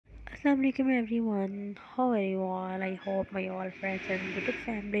Assalamualaikum everyone. How are you all? I hope my all friends and YouTube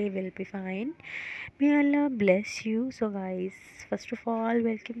family will be fine. May Allah bless you. So guys, first of all,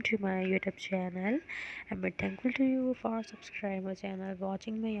 welcome to my YouTube channel. I'm very thankful to you for subscribing my channel,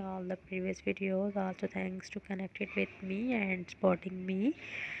 watching my all the previous videos. Also thanks to connected with me and supporting me.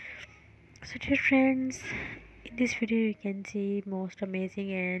 So dear friends, in this video you can see most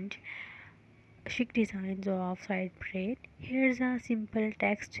amazing and chic designs of side braid. Here's a simple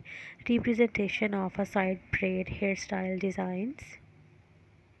text representation of a side braid hairstyle designs.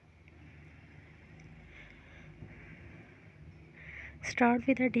 Start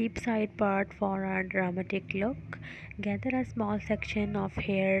with a deep side part for a dramatic look. Gather a small section of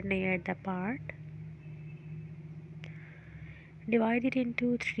hair near the part. Divide it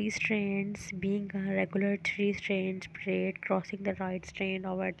into three strands, being a regular three strands braid, crossing the right strand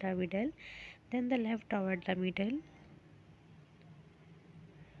over the middle, then the left over the middle.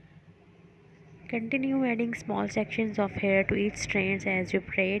 Continue adding small sections of hair to each strand as you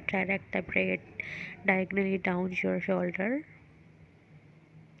braid. Direct the braid diagonally down your shoulder.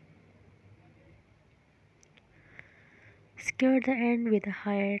 Secure the end with a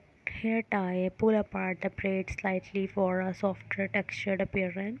hair tie. Pull apart the braid slightly for a softer textured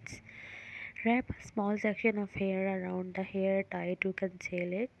appearance. Wrap a small section of hair around the hair tie to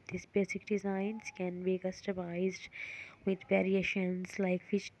conceal it. These basic designs can be customized with variations like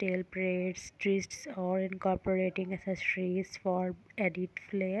fishtail braids, twists, or incorporating accessories for added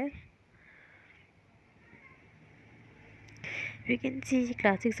flair. We can see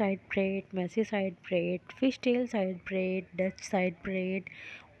classic side braid, messy side braid, fishtail side braid, Dutch side braid,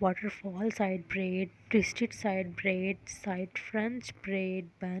 waterfall side braid, twisted side braid, side French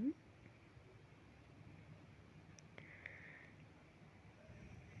braid bun.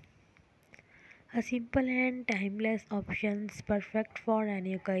 A simple and timeless options perfect for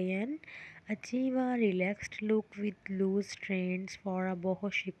any occasion. Achieve a relaxed look with loose strands for a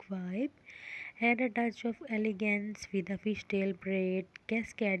boho chic vibe. Add a touch of elegance with a fishtail braid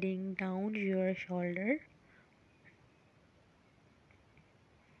cascading down your shoulder.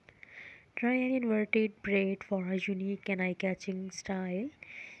 Try an inverted braid for a unique and eye-catching style.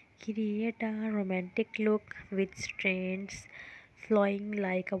 Create a romantic look with strands flowing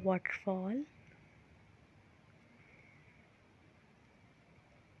like a waterfall.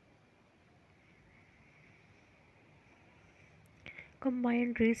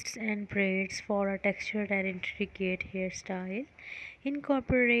 Combine wrists and braids for a textured and intricate hairstyle.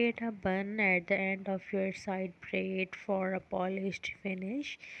 Incorporate a bun at the end of your side braid for a polished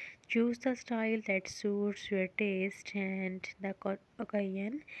finish. Choose the style that suits your taste and the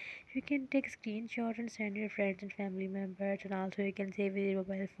occasion. You can take screenshots and send your friends and family members, and also you can save your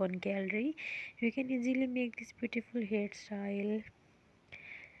mobile phone gallery. You can easily make this beautiful hairstyle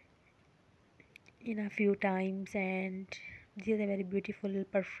in a few times, and this is a very beautiful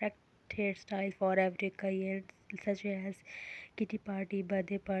perfect hairstyle for every occasion such as kitty party,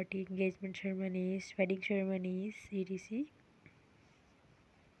 birthday party, engagement ceremonies, wedding ceremonies, etc.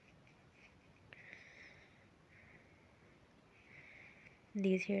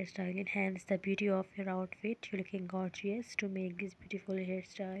 These hairstyle enhance the beauty of your outfit. You're looking gorgeous to make this beautiful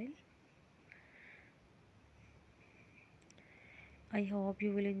hairstyle. I hope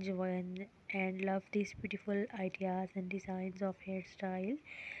you will enjoy and love these beautiful ideas and designs of hairstyle.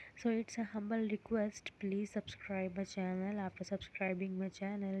 So it's a humble request, please subscribe my channel. After subscribing my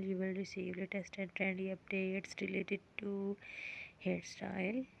channel, you will receive latest and trendy updates related to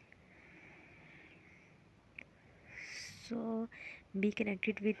hairstyle. So be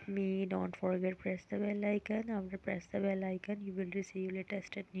connected with me. Don't forget press the bell icon. After press the bell icon, you will receive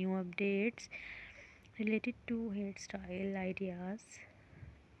latest and new updates related to hairstyle ideas.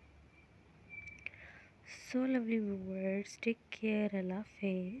 So lovely viewers, take care. Allah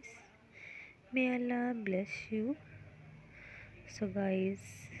Hafiz. May Allah bless you. So guys,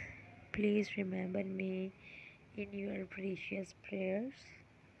 please remember me in your precious prayers.